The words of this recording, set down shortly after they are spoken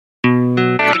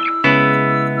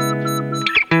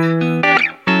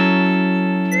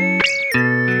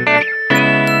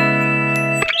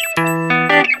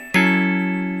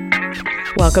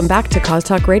Welcome back to Cause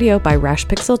Talk Radio by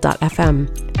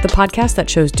rashpixel.fm, the podcast that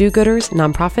shows do-gooders,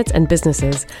 nonprofits, and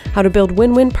businesses how to build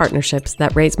win-win partnerships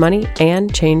that raise money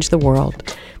and change the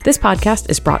world. This podcast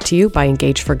is brought to you by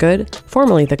Engage for Good,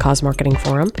 formerly the Cause Marketing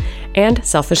Forum, and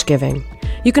Selfish Giving.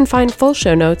 You can find full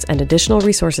show notes and additional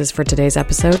resources for today's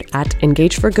episode at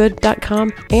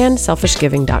engageforgood.com and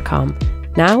selfishgiving.com.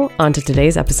 Now, on to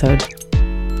today's episode.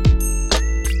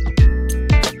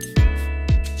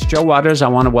 Joe Waters, I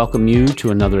want to welcome you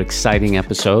to another exciting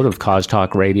episode of Cause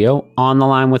Talk Radio. On the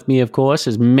line with me, of course,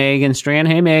 is Megan Strand.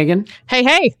 Hey, Megan.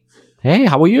 Hey. Hey,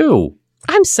 how are you?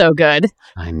 I'm so good.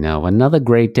 I know. Another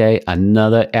great day,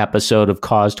 another episode of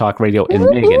Cause Talk Radio. And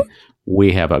Megan,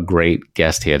 we have a great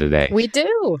guest here today. We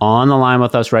do. On the line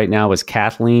with us right now is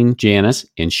Kathleen Janis,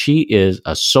 and she is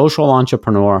a social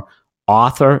entrepreneur,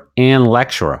 author, and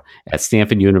lecturer at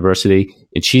Stanford University.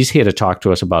 And she's here to talk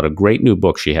to us about a great new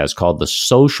book she has called The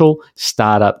Social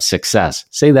Startup Success.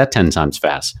 Say that 10 times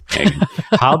fast, Megan.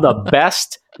 How the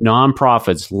best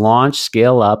nonprofits launch,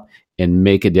 scale up, and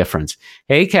make a difference.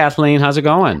 Hey, Kathleen, how's it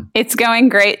going? It's going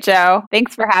great, Joe.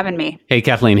 Thanks for having me. Hey,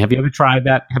 Kathleen, have you ever tried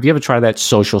that? Have you ever tried that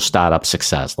social startup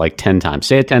success like 10 times?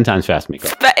 Say it 10 times fast, Miko.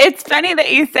 But it's funny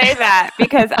that you say that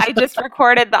because I just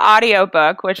recorded the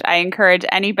audiobook, which I encourage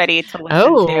anybody to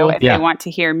listen to if they want to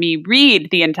hear me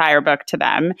read the entire book to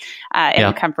them in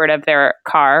the comfort of their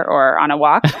car or on a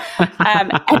walk.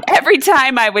 And every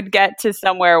time I would get to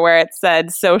somewhere where it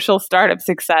said social startup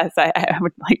success, I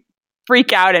would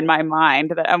freak out in my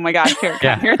mind that, oh my gosh, here,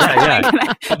 can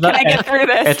I get through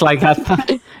this?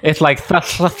 It's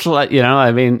like, you know,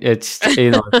 I mean, it's that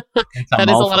is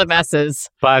a lot of S's.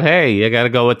 But hey, you got to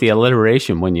go with the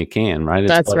alliteration when you can, right?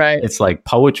 That's right. It's like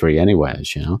poetry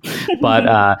anyways, you know.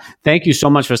 But thank you so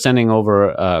much for sending over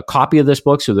a copy of this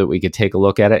book so that we could take a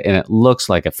look at it. And it looks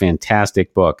like a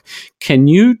fantastic book. Can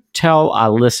you tell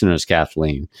our listeners,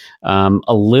 Kathleen,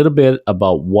 a little bit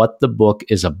about what the book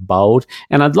is about?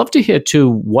 And I'd love to hear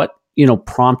too what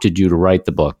prompted you to write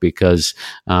the book, because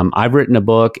I've written a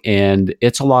book and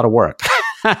it's a lot of work.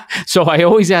 So I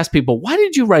always ask people, why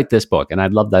did you write this book? And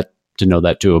I'd love to know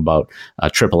that too about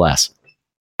Triple S.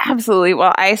 Absolutely.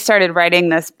 Well, I started writing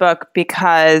this book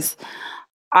because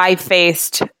I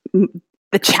faced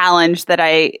the challenge that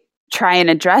I try and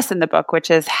address in the book, which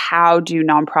is how do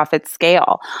nonprofits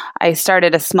scale? I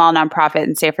started a small nonprofit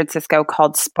in San Francisco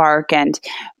called Spark, and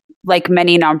like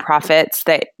many nonprofits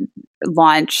that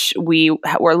launch, we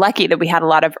were lucky that we had a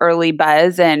lot of early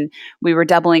buzz and we were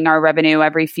doubling our revenue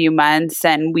every few months,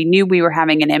 and we knew we were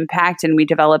having an impact, and we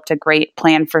developed a great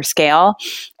plan for scale.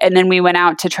 And then we went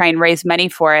out to try and raise money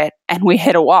for it, and we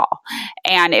hit a wall.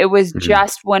 And it was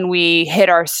just when we hit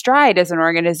our stride as an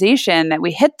organization that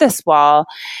we hit this wall.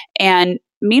 And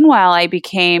meanwhile, I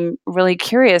became really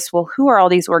curious, well, who are all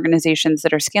these organizations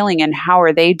that are scaling and how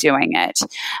are they doing it?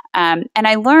 And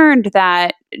I learned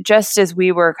that just as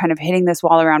we were kind of hitting this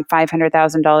wall around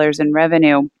 $500,000 in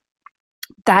revenue,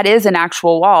 that is an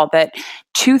actual wall, that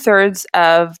 2/3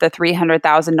 of the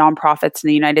 300,000 nonprofits in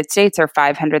the United States are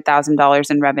 $500,000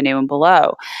 in revenue and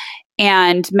below.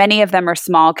 And many of them are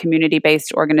small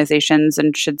community-based organizations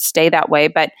and should stay that way.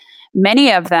 But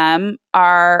many of them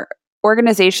are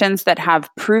organizations that have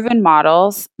proven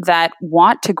models that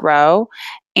want to grow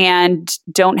and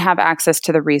don't have access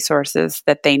to the resources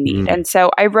that they need. And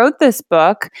so I wrote this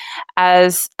book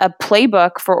as a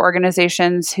playbook for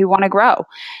organizations who want to grow.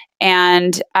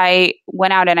 And I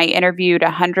went out and I interviewed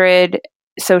 100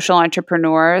 social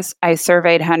entrepreneurs. I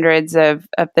surveyed hundreds of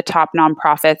the top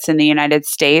nonprofits in the United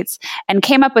States and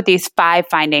came up with these 5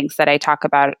 findings that I talk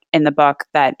about in the book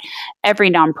that every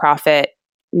nonprofit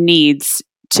needs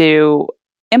to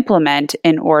implement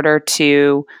in order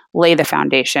to lay the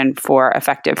foundation for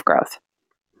effective growth.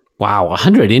 Wow,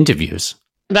 100 interviews.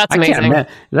 That's amazing.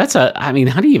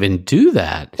 How do you even do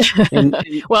that? And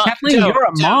well, Kathleen, Joe, you're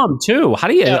a mom too. How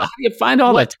do you find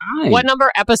all the time? What number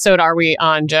episode are we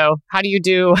on, Joe? How do you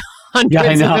do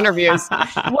hundreds of interviews? We're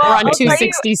on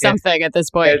 260 something at this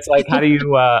point. It's like, how do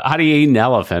you eat an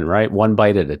elephant, right? One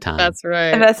bite at a time. That's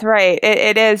right. That's right.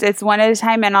 It is. It's one at a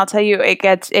time. And I'll tell you, it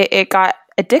got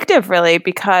addictive really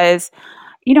because,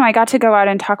 I got to go out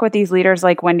and talk with these leaders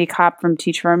like Wendy Kopp from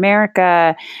Teach for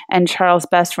America and Charles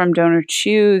Best from Donor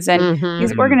Choose, and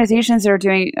these organizations that are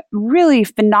doing really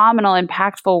phenomenal,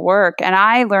 impactful work. And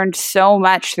I learned so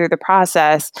much through the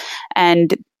process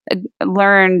and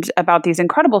learned about these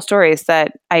incredible stories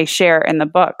that I share in the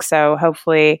book. So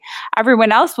hopefully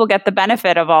everyone else will get the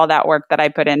benefit of all that work that I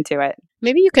put into it.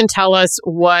 Maybe you can tell us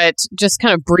what, just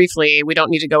kind of briefly, we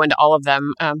don't need to go into all of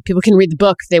them. People can read the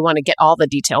book if they want to get all the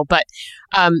detail. But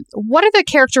what are the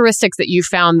characteristics that you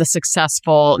found the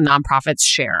successful nonprofits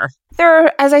share?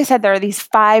 As I said, there are these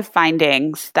 5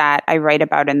 findings that I write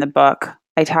about in the book.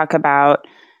 I talk about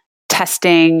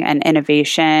testing and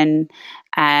innovation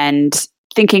and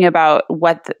thinking about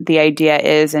what the idea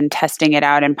is and testing it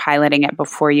out and piloting it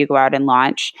before you go out and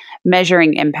launch,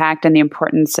 measuring impact and the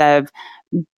importance of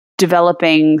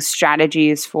developing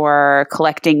strategies for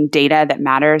collecting data that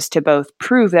matters to both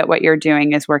prove that what you're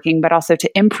doing is working, but also to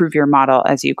improve your model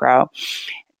as you grow,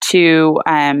 to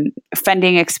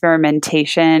funding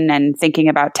experimentation and thinking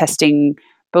about testing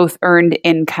both earned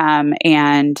income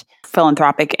and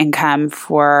philanthropic income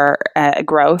for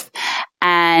growth,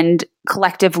 and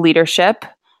collective leadership,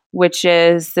 which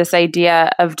is this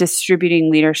idea of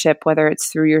distributing leadership, whether it's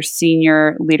through your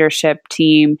senior leadership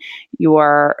team,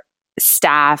 your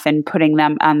staff, and putting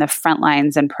them on the front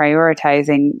lines and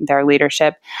prioritizing their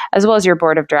leadership, as well as your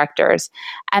board of directors.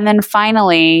 And then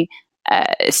finally,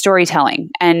 storytelling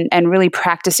and really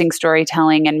practicing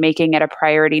storytelling and making it a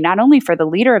priority, not only for the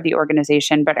leader of the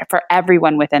organization, but for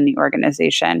everyone within the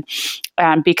organization.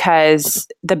 Because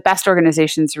the best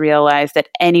organizations realize that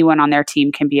anyone on their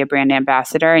team can be a brand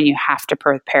ambassador, and you have to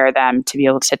prepare them to be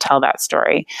able to tell that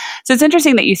story. So it's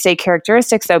interesting that you say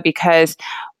characteristics, though, because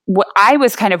what I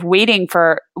was kind of waiting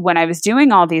for when I was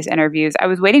doing all these interviews, I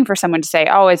was waiting for someone to say,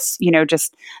 oh, it's,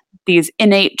 just these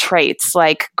innate traits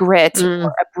like grit or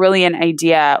a brilliant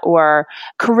idea or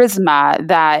charisma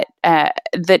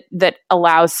that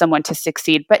allows someone to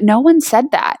succeed. But no one said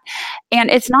that. And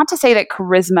it's not to say that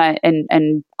charisma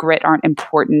and grit aren't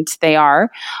important. They are.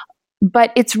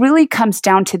 But it really comes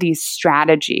down to these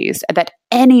strategies that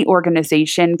any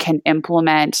organization can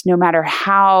implement, no matter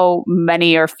how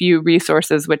many or few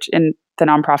resources, which in the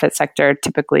nonprofit sector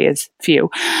typically is few,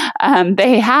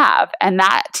 they have. And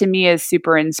that to me is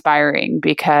super inspiring,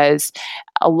 because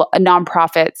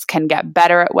nonprofits can get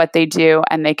better at what they do,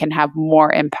 and they can have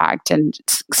more impact in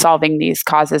solving these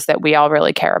causes that we all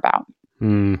really care about.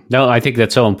 No, I think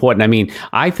that's so important. I mean,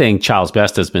 I think Charles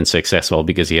Best has been successful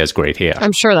because he has great hair.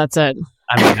 I'm sure that's it.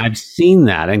 I mean, I've seen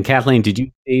that. And Kathleen, did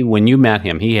you see when you met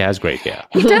him, he has great hair.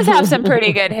 He does have some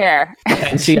pretty good hair.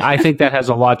 And see, I think that has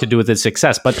a lot to do with his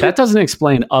success, but that doesn't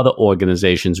explain other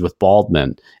organizations with bald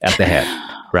men at the head,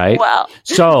 right? Well,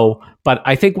 but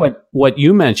I think what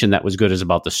you mentioned that was good is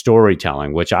about the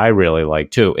storytelling, which I really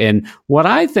like too. And what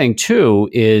I think too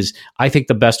is I think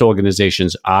the best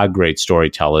organizations are great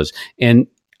storytellers. And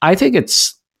I think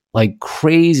it's like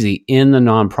crazy in the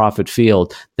nonprofit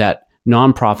field that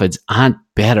nonprofits aren't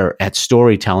better at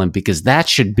storytelling, because that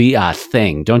should be our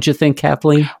thing. Don't you think,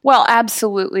 Kathleen? Well,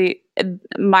 absolutely.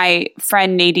 My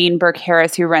friend Nadine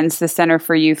Burke-Harris, who runs the Center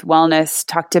for Youth Wellness,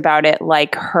 talked about it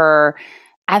like her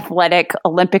athletic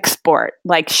Olympic sport.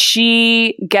 Like,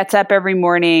 she gets up every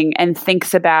morning and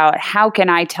thinks about, how can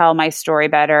I tell my story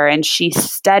better? And she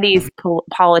studies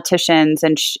politicians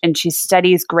and she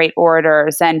studies great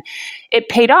orators. And it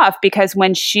paid off, because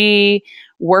when she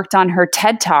worked on her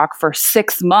TED Talk for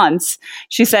 6 months,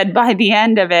 she said by the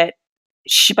end of it,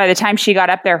 by the time she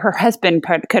got up there, her husband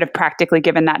could have practically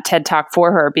given that TED Talk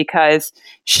for her, because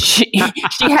she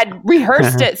had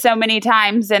rehearsed it so many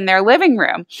times in their living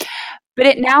room. But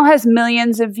it now has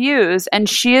millions of views, and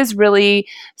she has really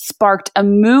sparked a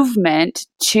movement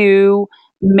to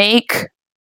make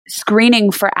screening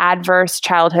for adverse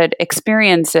childhood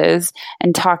experiences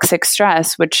and toxic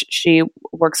stress, which she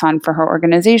works on for her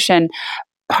organization,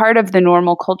 part of the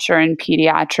normal culture in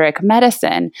pediatric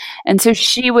medicine. And so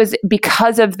she was,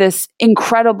 because of this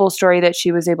incredible story that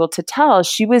she was able to tell,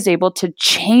 she was able to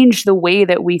change the way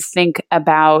that we think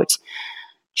about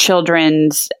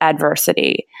children's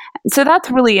adversity. So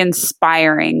that's really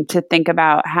inspiring to think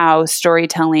about how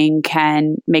storytelling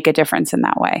can make a difference in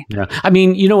that way. Yeah. I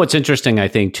mean, you know what's interesting, I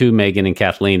think, too, Megan and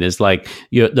Kathleen, is like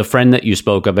the friend that you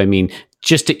spoke of. I mean,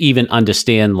 just to even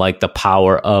understand like the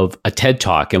power of a TED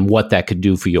Talk and what that could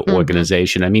do for your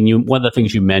organization. I mean, one of the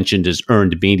things you mentioned is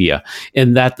earned media,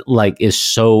 and that like is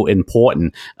so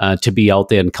important to be out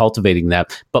there and cultivating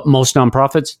that. But most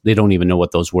nonprofits, they don't even know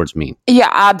what those words mean. Yeah,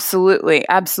 absolutely.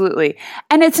 Absolutely.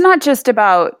 And it's not just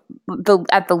about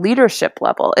at the leadership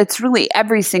level. It's really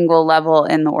every single level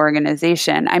in the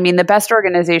organization. I mean, the best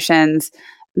organizations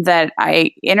that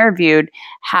I interviewed,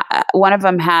 one of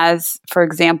them has, for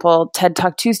example, TED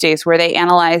Talk Tuesdays, where they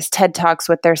analyze TED Talks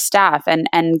with their staff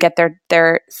and get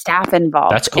their staff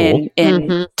involved. That's cool.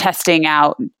 in testing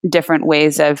out different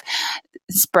ways of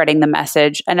spreading the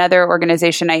message. Another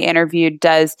organization I interviewed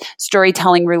does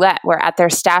storytelling roulette, where at their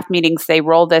staff meetings, they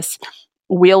roll this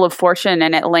wheel of fortune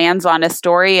and it lands on a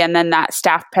story, and then that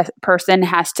staff person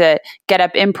has to get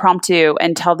up impromptu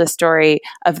and tell the story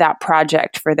of that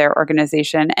project for their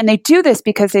organization. And they do this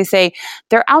because they say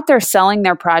they're out there selling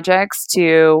their projects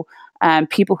to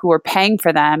people who are paying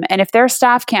for them. And if their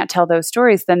staff can't tell those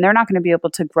stories, then they're not going to be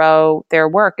able to grow their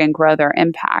work and grow their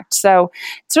impact. So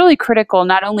it's really critical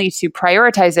not only to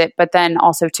prioritize it, but then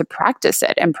also to practice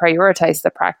it and prioritize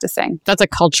the practicing. That's a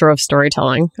culture of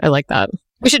storytelling. I like that.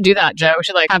 We should do that, Joe. We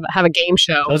should have a game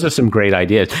show. Those are some great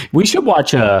ideas. We should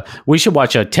watch a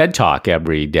TED Talk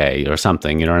every day or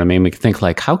something. You know what I mean? We could think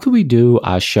how could we do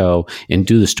our show and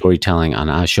do the storytelling on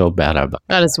our show better?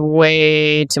 That is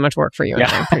way too much work for you.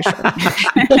 Yeah. I'm pretty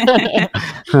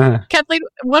sure. Kathleen,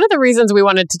 one of the reasons we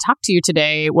wanted to talk to you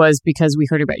today was because we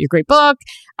heard about your great book.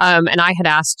 And I had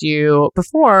asked you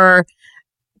before,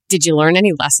 did you learn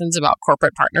any lessons about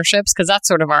corporate partnerships? Because that's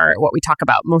sort of what we talk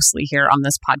about mostly here on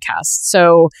this podcast.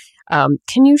 So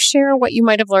can you share what you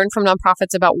might have learned from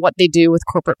nonprofits about what they do with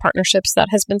corporate partnerships that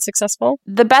has been successful?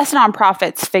 The best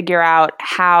nonprofits figure out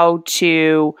how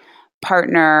to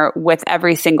partner with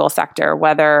every single sector,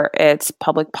 whether it's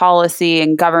public policy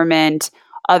and government,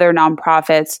 other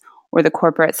nonprofits, or the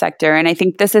corporate sector. And I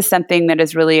think this is something that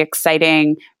is really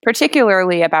exciting,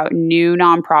 particularly about new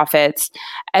nonprofits.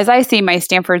 As I see my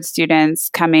Stanford students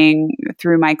coming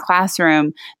through my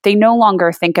classroom, they no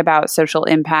longer think about social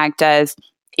impact as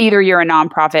either you're a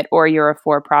nonprofit or you're a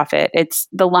for-profit.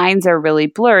 The lines are really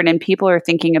blurred, and people are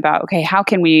thinking about, okay, how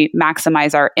can we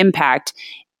maximize our impact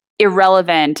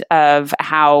irrelevant of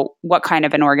what kind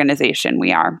of an organization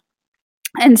we are?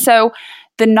 And so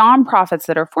the nonprofits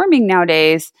that are forming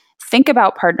nowadays think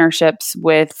about partnerships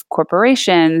with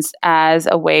corporations as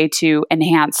a way to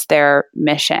enhance their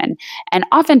mission, and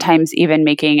oftentimes even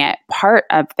making it part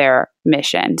of their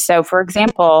mission. So, for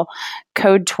example,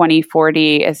 Code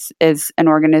 2040 is an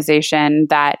organization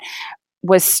that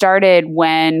was started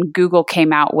when Google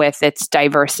came out with its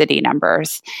diversity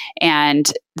numbers,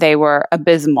 and they were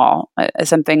abysmal.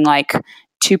 Something like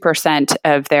 2%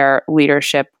 of their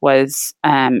leadership was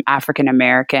African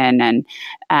American,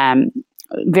 and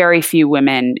very few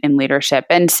women in leadership.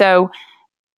 And so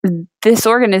this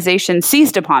organization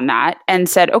seized upon that and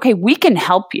said, okay, we can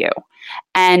help you,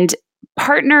 and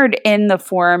partnered in the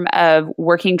form of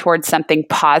working towards something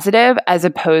positive as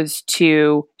opposed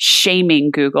to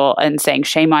shaming Google and saying,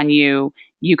 shame on you,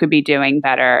 you could be doing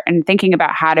better, and thinking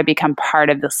about how to become part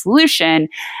of the solution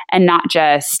and not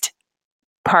just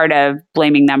part of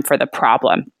blaming them for the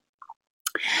problem.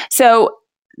 So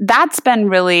that's been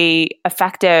really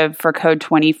effective for Code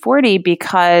 2040,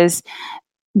 because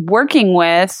working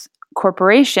with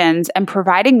corporations and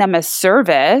providing them a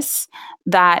service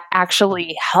that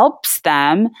actually helps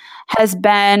them has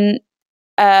been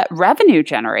a revenue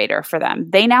generator for them.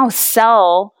 They now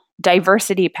sell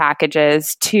diversity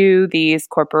packages to these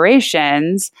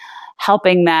corporations,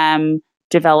 helping them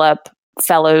develop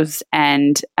fellows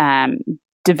and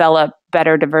develop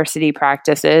better diversity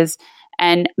practices,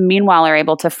 and meanwhile are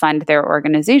able to fund their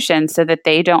organization so that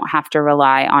they don't have to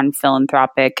rely on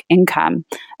philanthropic income.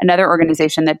 Another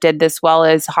organization that did this well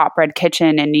is Hot Bread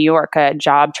Kitchen in New York, a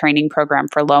job training program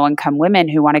for low-income women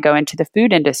who want to go into the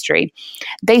food industry.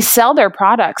 They sell their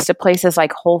products to places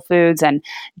like Whole Foods and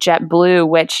JetBlue,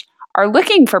 which are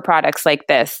looking for products like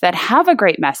this that have a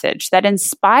great message, that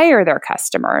inspire their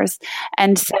customers.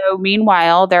 And so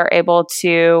meanwhile, they're able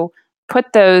to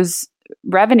put those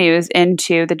revenues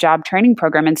into the job training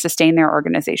program and sustain their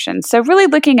organization. So really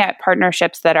looking at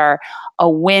partnerships that are a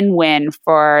win-win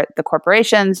for the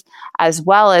corporations as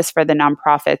well as for the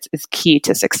nonprofits is key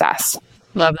to success.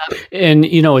 Love that. And,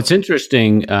 it's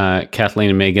interesting, Kathleen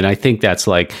and Megan, I think that's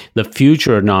like the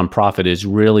future of nonprofit is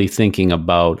really thinking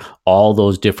about all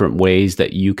those different ways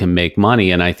that you can make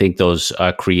money. And I think those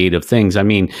creative things. I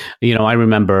mean, I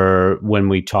remember when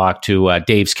we talked to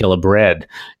Dave's Killer Bread,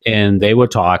 and they were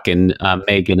talking,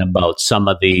 Megan, about some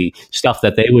of the stuff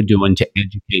that they were doing to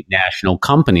educate national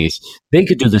companies. They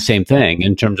could do the same thing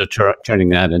in terms of turning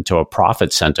that into a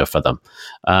profit center for them.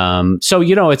 So,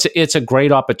 it's a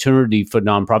great opportunity for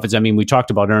nonprofits. I mean, we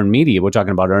talked about earned media. We're talking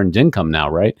about earned income now,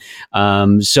 right?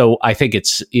 So I think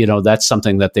it's, that's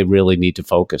something that they really need to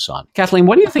focus on. Kathleen,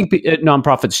 what do you think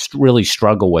nonprofits really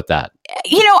struggle with that?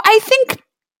 I think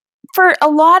for a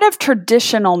lot of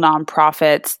traditional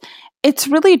nonprofits, it's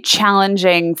really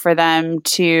challenging for them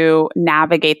to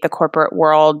navigate the corporate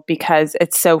world because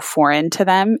it's so foreign to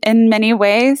them in many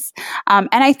ways. And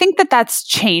I think that that's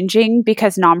changing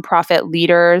because nonprofit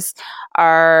leaders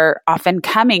are often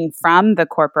coming from the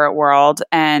corporate world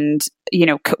and,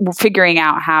 figuring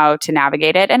out how to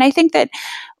navigate it. And I think that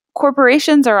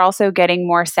corporations are also getting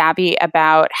more savvy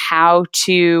about how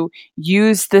to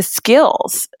use the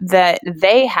skills that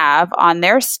they have on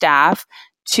their staff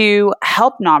to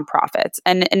help nonprofits,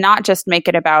 and not just make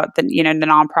it about the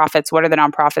nonprofits. What are the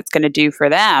nonprofits going to do for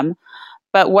them?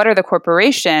 but what are the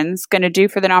corporations going to do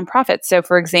for the nonprofits? So,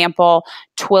 for example,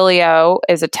 Twilio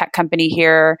is a tech company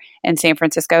here in San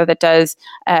Francisco that does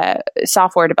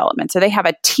software development. So they have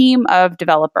a team of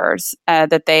developers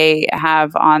that they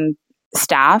have on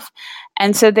staff.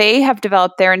 And so they have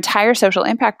developed their entire social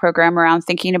impact program around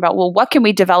thinking about, well, what can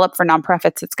we develop for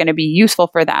nonprofits that's going to be useful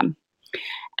for them?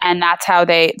 And that's how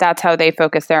they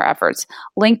focus their efforts.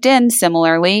 LinkedIn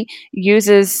similarly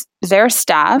uses their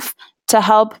staff to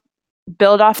help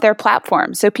build off their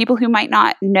platform. So people who might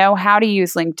not know how to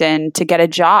use LinkedIn to get a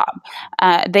job,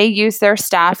 they use their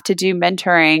staff to do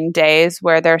mentoring days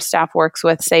where their staff works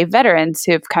with, say, veterans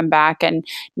who've come back and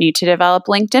need to develop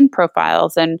LinkedIn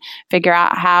profiles and figure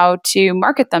out how to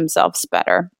market themselves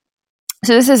better.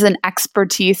 So this is an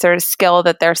expertise or a skill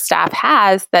that their staff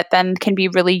has that then can be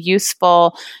really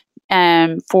useful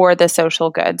for the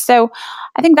social good. So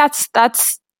I think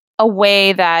that's a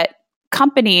way that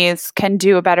companies can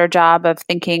do a better job of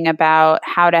thinking about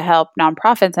how to help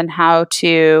nonprofits and how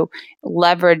to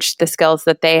leverage the skills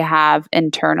that they have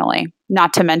internally,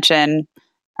 not to mention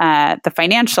the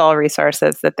financial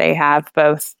resources that they have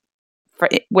both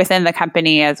within the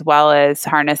company as well as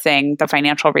harnessing the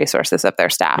financial resources of their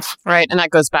staff. Right. And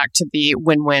that goes back to the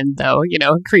win-win, though,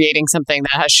 creating something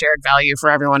that has shared value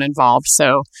for everyone involved.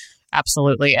 So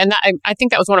absolutely. And I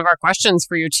think that was one of our questions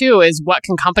for you, too, is what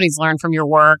can companies learn from your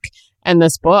work and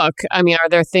this book? I mean, are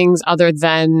there things other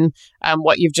than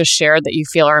what you've just shared that you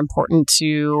feel are important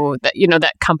to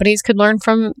that companies could learn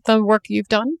from the work you've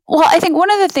done? Well, I think one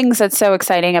of the things that's so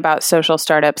exciting about Social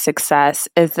Startup Success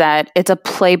is that it's a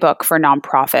playbook for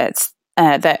nonprofits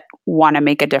that want to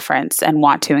make a difference and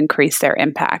want to increase their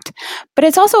impact. But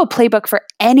it's also a playbook for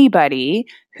anybody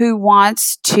who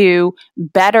wants to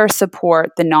better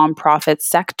support the nonprofit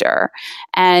sector.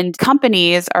 And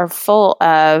companies are full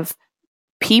of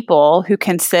people who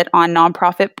can sit on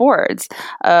nonprofit boards,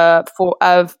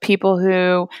 of people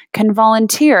who can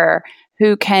volunteer,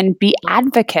 who can be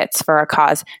advocates for a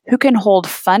cause, who can hold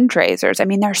fundraisers. I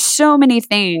mean, there's so many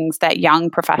things that young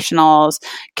professionals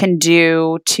can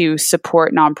do to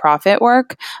support nonprofit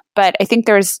work. But I think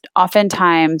there's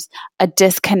oftentimes a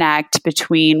disconnect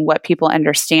between what people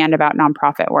understand about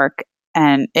nonprofit work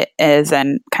and it is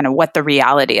and kind of what the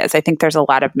reality is. I think there's a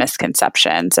lot of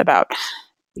misconceptions about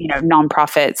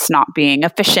nonprofits not being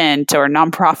efficient or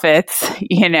nonprofits,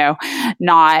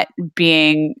 not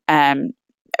being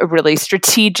really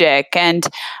strategic. And,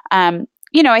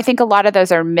 I think a lot of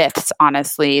those are myths,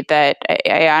 honestly, that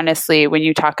I honestly, when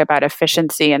you talk about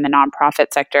efficiency in the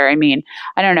nonprofit sector, I mean,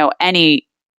 I don't know any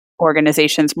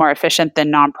organizations more efficient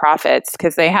than nonprofits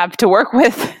because they have to work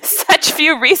with such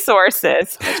few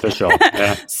resources. That's for sure.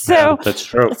 Yeah. That's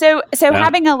true. So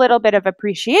having a little bit of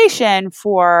appreciation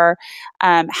for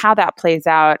how that plays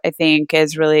out, I think,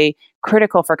 is really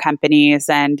critical for companies.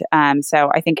 And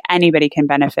so I think anybody can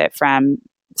benefit from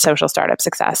social startup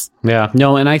success. Yeah,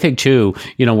 no, and I think too,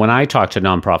 when I talk to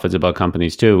nonprofits about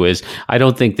companies too, is I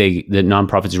don't think that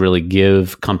nonprofits really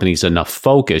give companies enough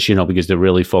focus, because they're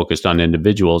really focused on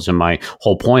individuals. And my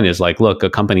whole point is like, look, a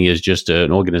company is just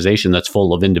an organization that's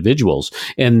full of individuals,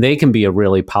 and they can be a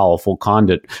really powerful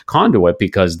conduit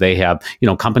because they have,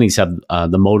 companies have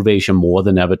the motivation more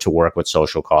than ever to work with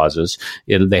social causes.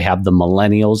 They have the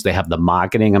millennials, they have the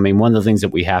marketing. I mean, one of the things that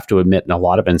we have to admit in a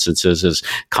lot of instances is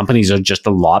companies are just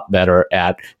a lot better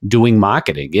at doing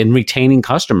marketing and retaining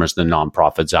customers than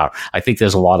nonprofits are. I think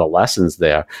there's a lot of lessons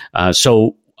there.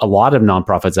 So a lot of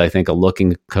nonprofits, I think, are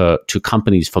looking to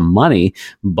companies for money,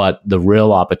 but the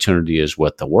real opportunity is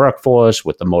with the workforce,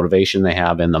 with the motivation they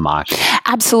have in the market.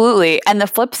 Absolutely. And the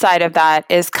flip side of that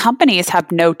is companies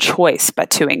have no choice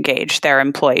but to engage their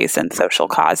employees in social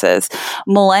causes.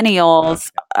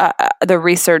 Millennials, the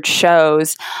research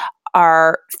shows,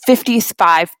 are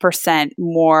 55%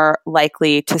 more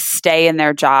likely to stay in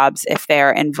their jobs if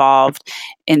they're involved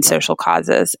in social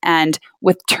causes. And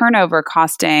with turnover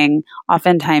costing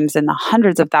oftentimes in the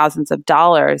hundreds of thousands of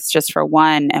dollars just for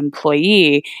one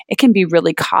employee, it can be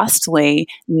really costly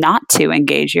not to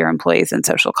engage your employees in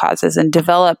social causes and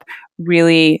develop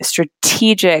really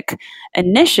strategic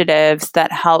initiatives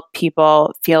that help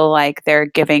people feel like they're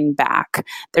giving back.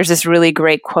 There's this really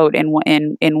great quote in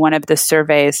one of the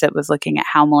surveys that was looking at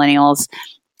how millennials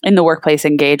in the workplace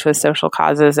engage with social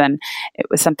causes. And it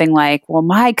was something like, well,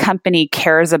 my company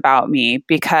cares about me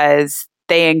because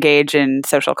they engage in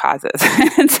social causes.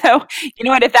 And so,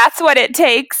 what, if that's what it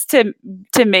takes to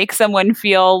make someone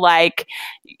feel like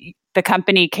the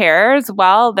company cares,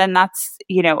 well, then that's,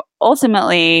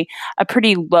 ultimately a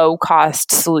pretty low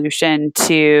cost solution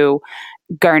to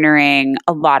garnering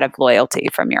a lot of loyalty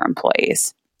from your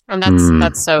employees. And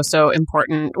that's so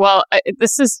important. Well,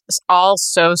 this is all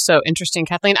so interesting,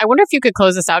 Kathleen. I wonder if you could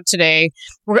close us out today.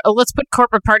 Let's put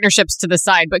corporate partnerships to the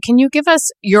side, but can you give us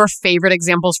your favorite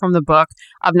examples from the book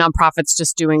of nonprofits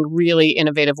just doing really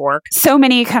innovative work? So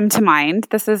many come to mind.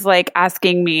 This is like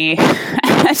asking me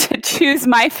to choose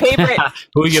my favorite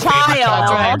Who your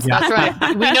child. That's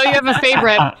right. We know you have a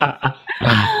favorite.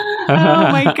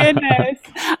 Oh my goodness.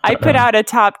 I put out a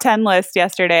top 10 list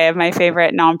yesterday of my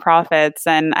favorite nonprofits,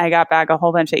 and I got back a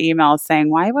whole bunch of emails saying,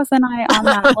 why wasn't I on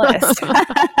that list?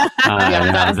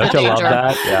 Don't you love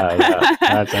that?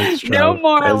 Yeah. That's true. No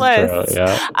more lists.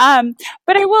 Yeah.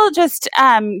 But I will just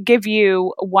give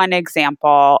you one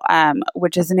example,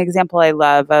 which is an example I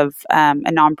love of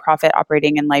a nonprofit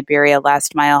operating in Liberia,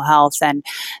 Last Mile Health, and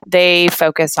they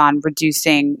focus on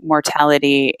reducing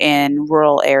mortality in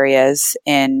rural areas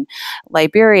in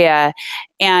Liberia.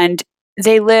 And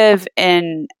they live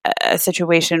in a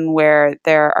situation where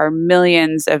there are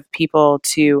millions of people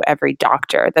to every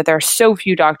doctor, that there are so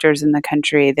few doctors in the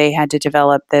country. They had to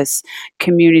develop this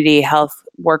community health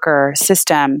worker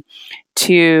system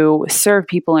to serve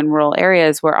people in rural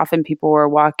areas where often people were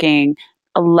walking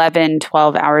 11,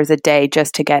 12 hours a day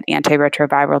just to get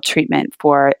antiretroviral treatment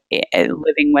for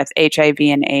living with HIV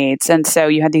and AIDS. And so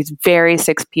you had these very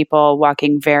sick people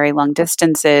walking very long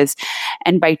distances.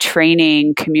 And by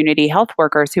training community health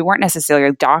workers who weren't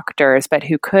necessarily doctors, but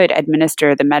who could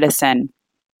administer the medicine,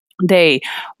 they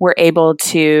were able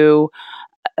to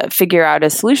figure out a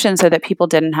solution so that people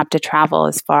didn't have to travel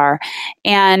as far.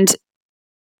 And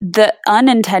the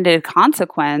unintended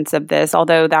consequence of this,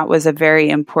 although that was a very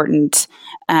important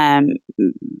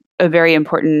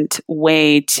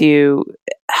way to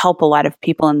help a lot of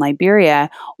people in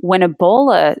Liberia, when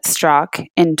Ebola struck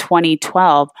in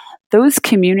 2012, those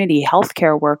community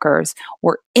healthcare workers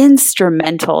were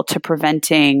instrumental to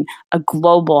preventing a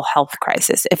global health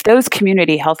crisis. If those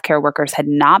community healthcare workers had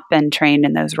not been trained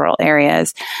in those rural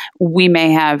areas, we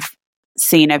may have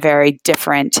seen a very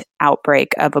different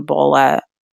outbreak of Ebola,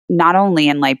 not only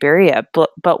in Liberia,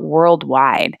 but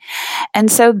worldwide.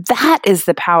 And so that is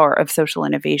the power of social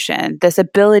innovation, this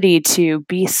ability to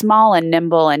be small and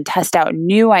nimble and test out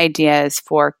new ideas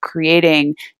for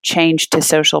creating change to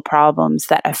social problems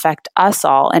that affect us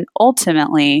all, and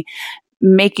ultimately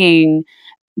making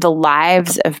the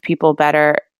lives of people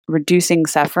better, reducing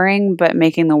suffering, but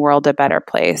making the world a better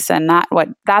place. And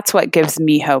that's what gives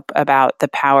me hope about the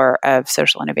power of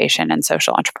social innovation and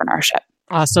social entrepreneurship.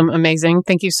 Awesome. Amazing.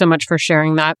 Thank you so much for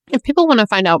sharing that. If people want to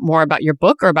find out more about your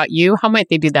book or about you, how might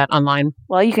they do that online?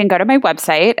 Well, you can go to my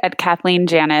website at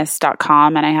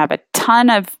kathleenjanis.com, and I have a ton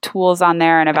of tools on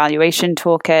there, an evaluation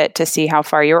toolkit to see how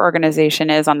far your organization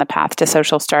is on the path to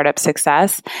social startup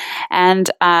success. And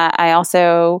I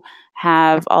also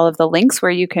have all of the links where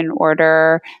you can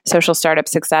order Social Startup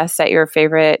Success at your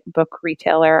favorite book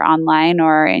retailer online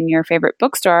or in your favorite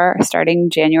bookstore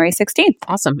starting January 16th.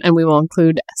 Awesome. And we will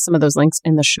include some of those links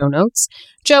in the show notes.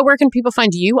 Joe, where can people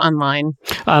find you online?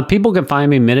 People can find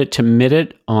me Minute to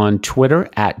Minute on Twitter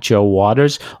at Joe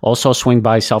Waters. Also swing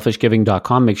by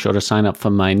selfishgiving.com. Make sure to sign up for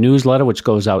my newsletter, which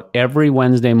goes out every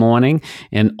Wednesday morning.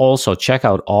 And also check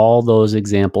out all those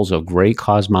examples of great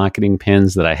cause marketing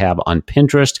pins that I have on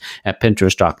Pinterest at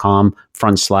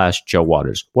pinterest.com/Joe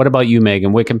Waters. What about you,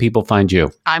 Megan? Where can people find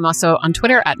you? I'm also on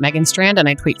Twitter at Megan Strand, and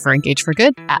I tweet for Engage for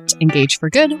Good at Engage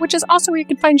for Good, which is also where you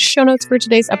can find show notes for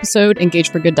today's episode,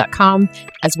 engageforgood.com,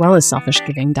 as well as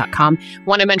selfishgiving.com.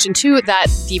 Want to mention, too, that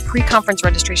the pre-conference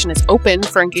registration is open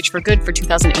for Engage for Good for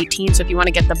 2018. So if you want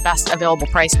to get the best available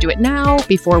price, do it now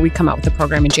before we come out with the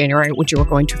program in January, which you are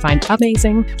going to find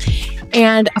amazing.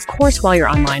 And of course, while you're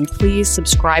online, please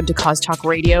subscribe to Cause Talk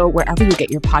Radio wherever you get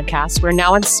your podcasts. We're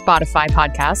now on Spotify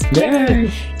podcasts.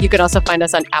 Yay. You can also find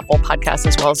us on Apple Podcasts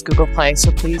as well as Google Play.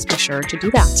 So please be sure to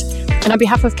do that. And on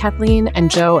behalf of Kathleen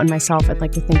and Joe and myself, I'd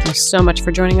like to thank you so much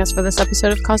for joining us for this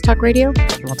episode of Cause Talk Radio.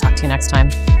 And we'll talk to you next time.